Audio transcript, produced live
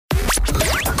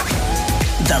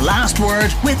The Last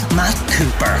Word with Matt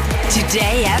Cooper.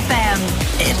 Today FM.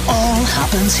 It all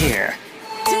happens here.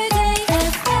 Today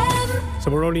FM.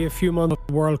 So we're only a few months of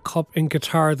the World Cup in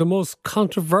Qatar, the most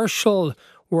controversial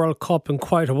World Cup in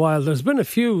quite a while. There's been a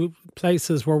few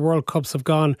places where World Cups have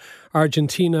gone.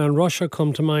 Argentina and Russia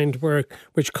come to mind,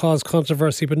 which caused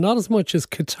controversy, but not as much as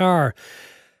Qatar.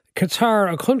 Qatar,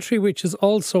 a country which is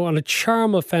also on a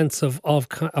charm offensive of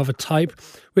a type,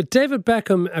 with David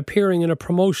Beckham appearing in a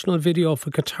promotional video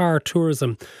for Qatar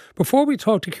tourism. Before we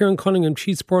talk to Kieran Cunningham,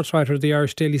 chief sports writer of the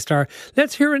Irish Daily Star,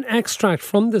 let's hear an extract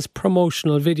from this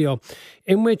promotional video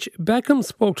in which Beckham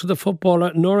spoke to the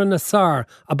footballer Noura Nassar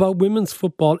about women's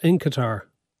football in Qatar.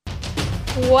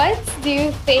 What do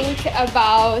you think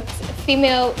about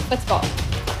female football?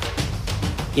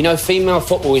 You know, female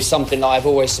football is something that I've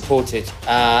always supported,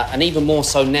 and even more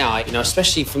so now, you know,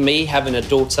 especially for me, having a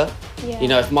daughter. Yeah. You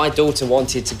know, if my daughter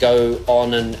wanted to go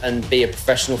on and be a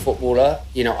professional footballer,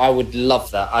 you know, I would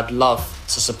love that. I'd love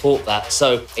to support that.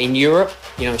 So in Europe,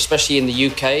 you know, especially in the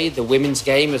UK, the women's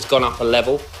game has gone up a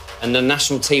level and the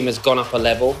national team has gone up a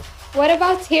level. What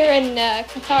about here in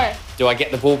Qatar? Do I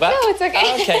get the ball back? No, it's okay.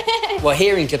 Oh, okay. Well,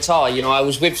 here in Qatar, you know, I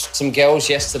was with some girls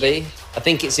yesterday. I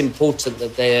think it's important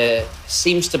that there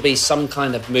seems to be some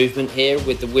kind of movement here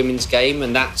with the women's game,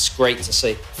 and that's great to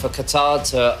see. For Qatar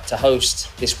to host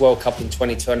this World Cup in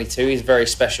 2022 is very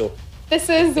special. This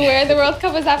is where the World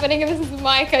Cup is happening, and this is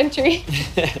my country.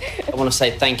 I want to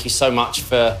say thank you so much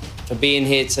for being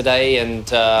here today,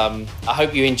 and I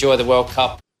hope you enjoy the World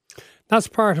Cup. That's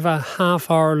part of a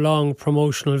half-hour-long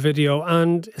promotional video,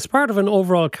 and it's part of an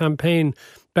overall campaign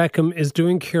Beckham is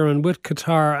doing, Kieran, with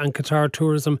Qatar and Qatar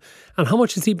tourism. And how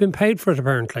much has he been paid for it,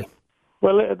 apparently?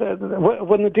 Well,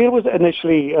 when the deal was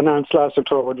initially announced last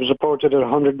October, it was reported at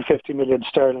 150 million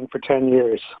sterling for 10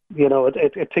 years. You know,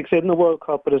 it takes in the World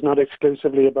Cup, but it's not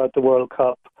exclusively about the World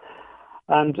Cup.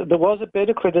 And there was a bit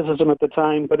of criticism at the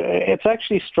time, but it's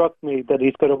actually struck me that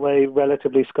he's got away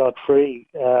relatively scot-free.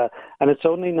 And it's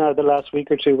only now the last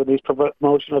week or two when these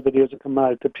promotional videos have come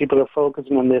out that people are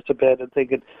focusing on this a bit and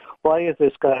thinking, why is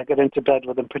this guy getting into bed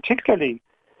with him? Particularly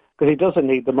because he doesn't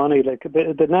need the money. Like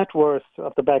the net worth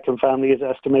of the Beckham family is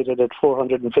estimated at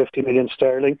 450 million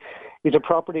sterling. He's a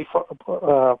property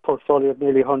portfolio of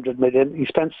nearly 100 million. He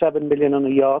spent 7 million on a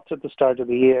yacht at the start of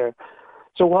the year.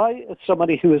 So why is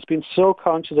somebody who has been so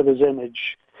conscious of his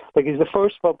image, like he's the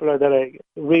first footballer that I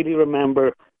really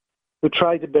remember who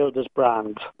tried to build his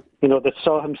brand, you know, that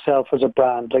saw himself as a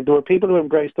brand. Like there were people who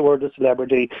embraced the word of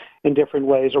celebrity in different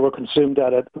ways or were consumed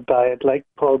by it, like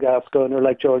Paul Gascoigne or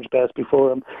like George Best before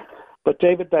him. But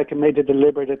David Beckham made a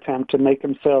deliberate attempt to make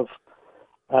himself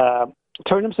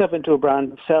turn himself into a brand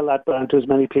and sell that brand to as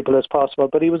many people as possible.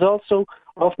 But he was also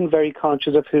often very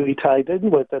conscious of who he tied in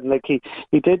with. And like he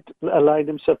did align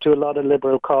himself to a lot of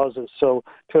liberal causes. So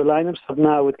to align himself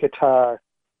now with Qatar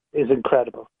is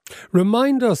incredible.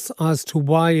 Remind us as to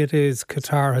why it is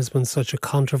Qatar has been such a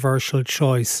controversial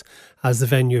choice as the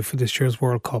venue for this year's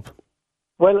World Cup.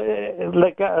 Well,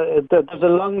 there's a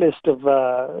long list of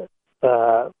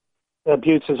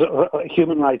abuses,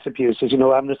 human rights abuses. You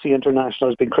know, Amnesty International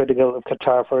has been critical of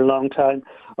Qatar for a long time,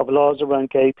 of laws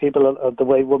around gay people, of the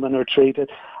way women are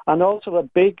treated. And also a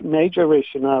big major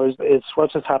issue now is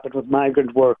what has happened with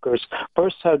migrant workers.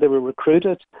 First, how they were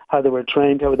recruited, how they were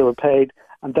trained, how they were paid,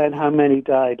 and then how many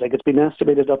died. Like it's been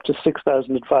estimated up to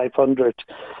 6,500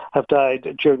 have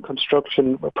died during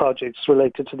construction projects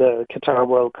related to the Qatar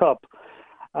World Cup.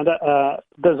 And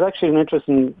there's actually an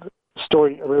interesting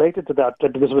story related to that,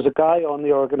 because there was a guy on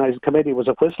the organising committee, was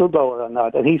a whistleblower on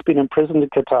that, and he's been imprisoned in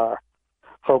Qatar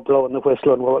for blowing the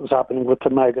whistle on what was happening with the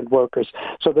migrant workers.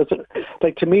 So there's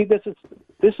to me, this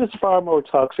is far more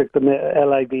toxic than the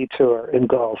LIV tour in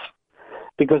golf,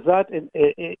 because that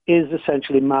is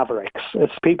essentially mavericks.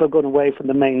 It's people going away from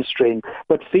the mainstream.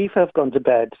 But FIFA have gone to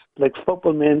bed. Like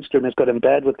football mainstream has got in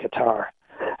bed with Qatar.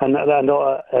 And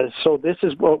so this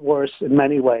is worse in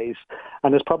many ways,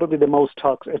 and it's probably the most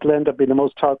toxic. It'll end up being the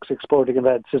most toxic sporting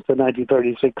event since the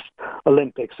 1936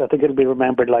 Olympics. I think it'll be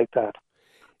remembered like that.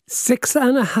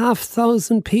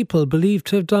 6,500 people believed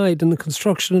to have died in the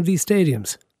construction of these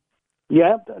stadiums.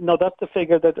 Yeah, no, that's the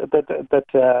figure that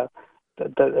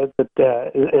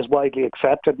is widely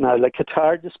accepted now. Like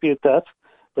Qatar dispute that,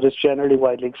 but it's generally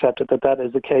widely accepted that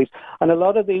is the case. And a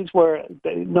lot of these were,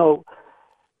 they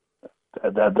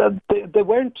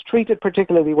weren't treated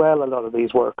particularly well, a lot of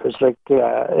these workers, like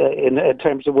in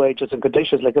terms of wages and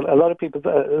conditions. Like a lot of people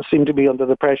seem to be under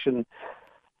the impression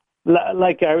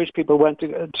like Irish people went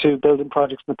to building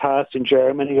projects in the past in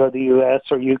Germany or the US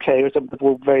or UK or something that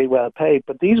were very well paid,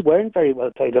 but these weren't very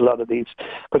well paid, a lot of these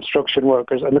construction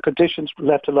workers, and the conditions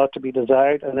left a lot to be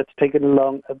desired, and it's taken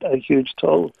a huge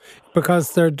toll.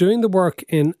 Because they're doing the work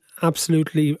in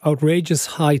absolutely outrageous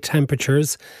high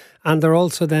temperatures, and they're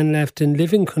also then left in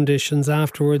living conditions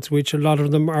afterwards, which a lot of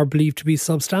them are believed to be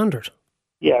substandard.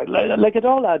 Yeah, like it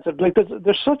all adds up. Like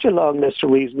there's such a long list of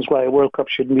reasons why a World Cup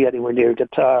shouldn't be anywhere near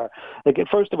Qatar. Like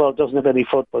first of all, it doesn't have any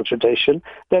football tradition.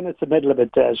 Then it's the middle of a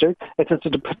desert.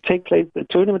 The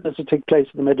tournament doesn't take place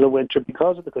in the middle of winter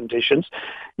because of the conditions.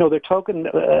 They're talking.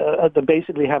 They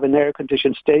basically have an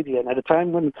air-conditioned stadium at a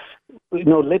time when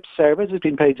lip service has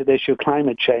been paid to the issue of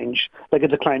climate change. Like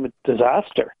it's a climate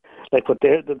disaster. Like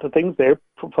the things they're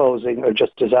proposing are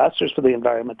just disasters for the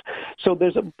environment. So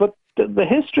but the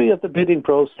history of the bidding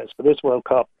process for this World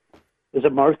Cup is a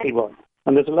murky one,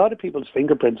 and there's a lot of people's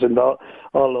fingerprints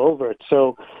all over it.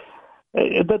 So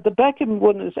the Beckham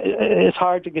one is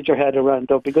hard to get your head around,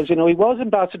 though, because he was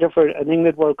ambassador for an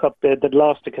England World Cup bid that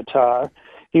lost to Qatar.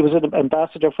 He was an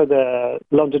ambassador for the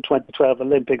London 2012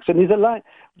 Olympics, and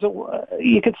so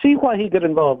you can see why he got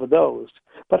involved with those.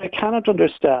 But I cannot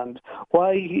understand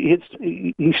why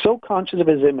he's so conscious of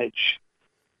his image.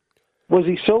 Was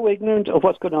he so ignorant of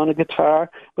what's going on in Qatar?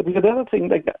 But the other thing,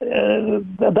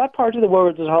 that part of the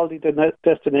world is a holiday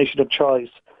destination of choice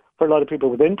for a lot of people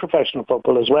within professional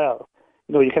football as well.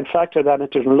 You can factor that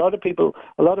into it. A lot of people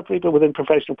within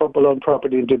professional football own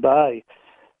property in Dubai.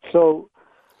 So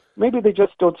maybe they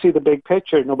just don't see the big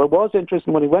picture. But it was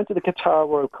interesting when he went to the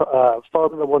Qatar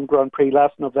Formula One Grand Prix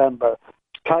last November.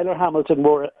 Tyler Hamilton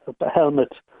wore a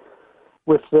helmet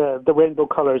with the rainbow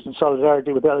colours in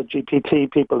solidarity with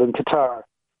LGBT people in Qatar.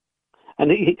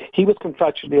 And he was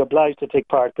contractually obliged to take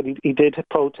part, but he did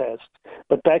protest.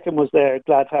 But Beckham was there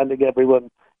glad-handing everyone,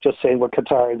 just saying, well,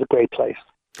 Qatar is a great place.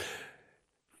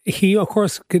 He, of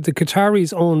course, the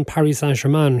Qataris own Paris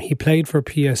Saint-Germain. He played for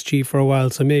PSG for a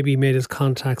while, so maybe he made his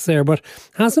contacts there. But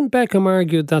hasn't Beckham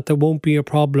argued that there won't be a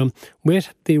problem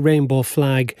with the rainbow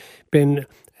flag being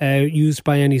used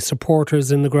by any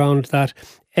supporters in the ground, that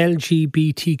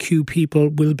LGBTQ people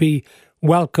will be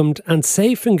welcomed and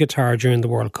safe in Qatar during the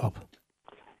World Cup?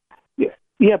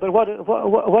 Yeah, but what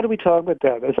are we talking about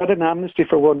there? Is that an amnesty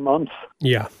for 1 month?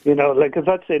 Yeah. If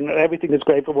that's saying everything is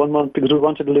great for 1 month because we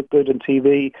wanted to look good on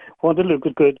TV, wanted to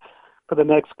look good for the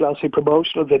next glossy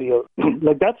promotional video.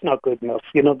 That's not good enough.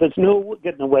 There's no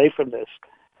getting away from this.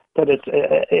 That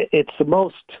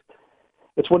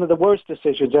it's one of the worst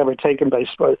decisions ever taken by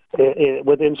sport,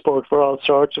 within sport for all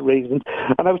sorts of reasons.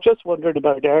 And I was just wondering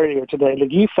about earlier today,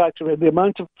 you factor in the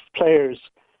amount of players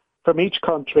from each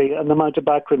country and the amount of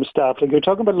backroom staff. You're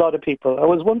talking about a lot of people. I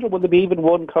was wondering, will there be even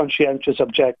one conscientious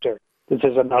objector that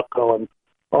says I'm not going,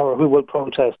 or who will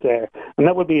protest there? And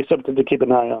that would be something to keep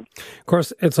an eye on. Of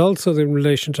course, it's also in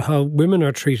relation to how women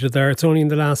are treated there. It's only in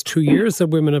the last 2 years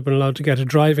that women have been allowed to get a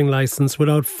driving licence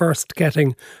without first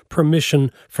getting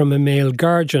permission from a male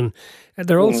guardian.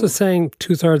 They're also saying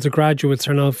 2/3 of graduates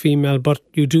are now female, but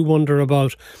you do wonder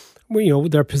about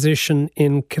their position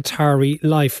in Qatari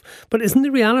life. But isn't the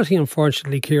reality,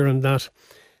 unfortunately, Kieran, that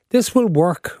this will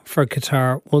work for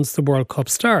Qatar once the World Cup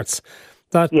starts?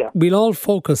 That we'll all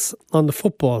focus on the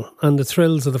football and the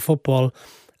thrills of the football,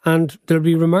 and there'll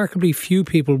be remarkably few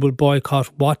people will boycott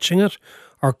watching it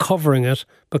or covering it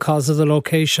because of the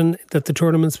location that the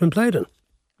tournament's been played in.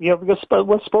 Yeah, because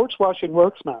sports washing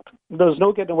works, Matt. There's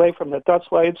no getting away from it. That's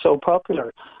why it's so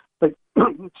popular.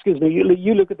 Excuse me,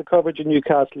 you look at the coverage in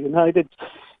Newcastle United,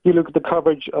 you look at the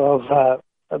coverage of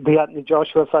the Anthony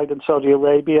Joshua fight in Saudi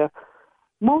Arabia.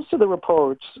 Most of the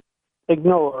reports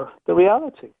ignore the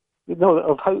reality,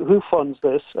 of who funds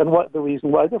this and what the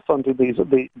reason why they're funding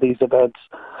these events.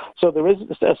 So there is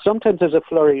sometimes there's a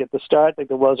flurry at the start, like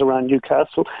there was around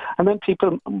Newcastle, and then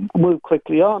people move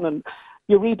quickly on. And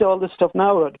you read all this stuff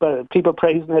now about people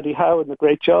praising Eddie Howe and the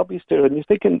great job he's doing. You're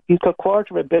thinking he's got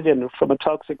 $250 million from a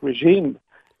toxic regime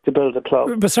to build a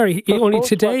club. But sorry, only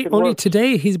today,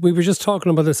 we were just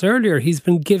talking about this earlier, he's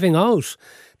been giving out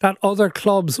that other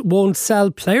clubs won't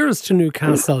sell players to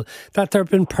Newcastle, that there have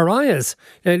been pariahs,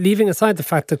 leaving aside the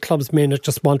fact that clubs may not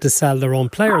just want to sell their own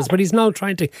players, but he's now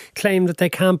trying to claim that they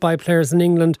can't buy players in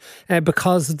England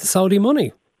because of the Saudi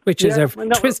money, which is a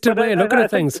twisted way of looking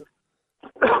at things.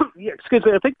 Excuse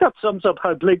me, I think that sums up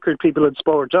how blinkered people in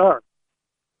sport are.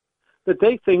 That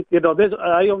they think,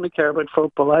 I only care about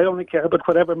football, I only care about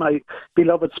whatever my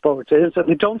beloved sport is, and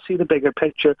they don't see the bigger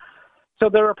picture. So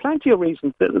there are plenty of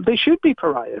reasons that they should be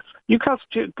pariahs.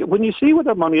 When you see where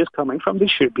their money is coming from, they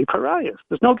should be pariahs.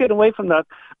 There's no getting away from that.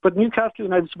 But Newcastle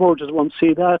United supporters won't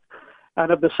see that.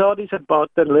 And if the Saudis had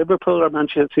bought then Liverpool or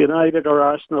Manchester United or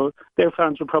Arsenal, their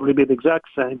fans would probably be the exact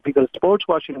same, because sports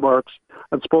washing works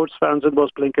and sports fans are the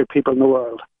most blinkered people in the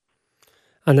world.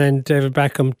 And then David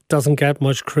Beckham doesn't get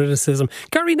much criticism.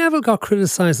 Gary Neville got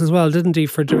criticised as well, didn't he,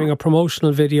 for doing a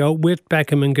promotional video with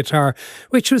Beckham in Qatar,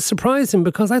 which was surprising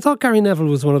because I thought Gary Neville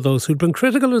was one of those who'd been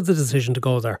critical of the decision to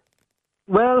go there.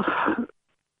 Well,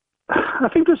 I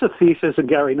think there's a thesis in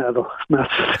Gary Neville, Matt.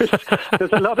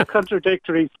 There's a lot of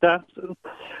contradictory stances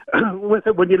with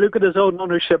it when you look at his own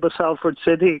ownership of Salford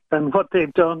City and what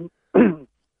they've done to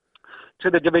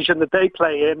the division that they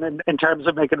play in terms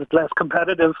of making it less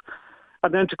competitive.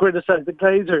 And then to criticise the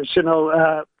Glazers,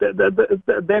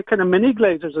 they're kind of mini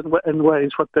Glazers in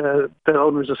ways, what the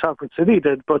owners of Salford City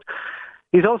did. But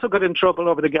he's also got in trouble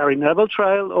over the Gary Neville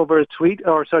trial, over a tweet,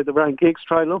 the Ryan Giggs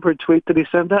trial, over a tweet that he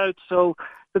sent out. So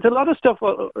there's a lot of stuff.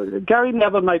 Gary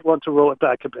Neville might want to roll it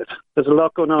back a bit. There's a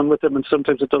lot going on with him, and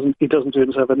sometimes he doesn't do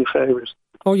himself any favours.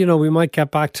 Oh, we might get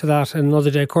back to that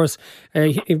another day. Of course,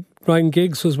 Ryan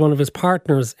Giggs was one of his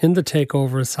partners in the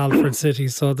takeover of Salford City,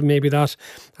 so maybe that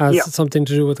has something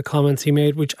to do with the comments he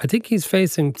made, which I think he's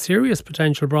facing serious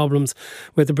potential problems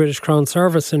with the British Crown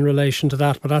Service in relation to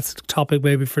that, but that's a topic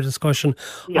maybe for discussion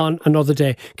on another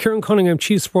day. Kieran Cunningham,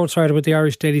 Chief Sports Writer with the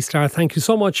Irish Daily Star, thank you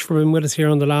so much for being with us here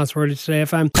on The Last Word of Today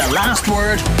FM. The Last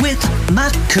Word with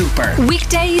Matt Cooper.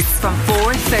 Weekdays from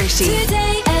 4:30.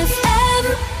 Today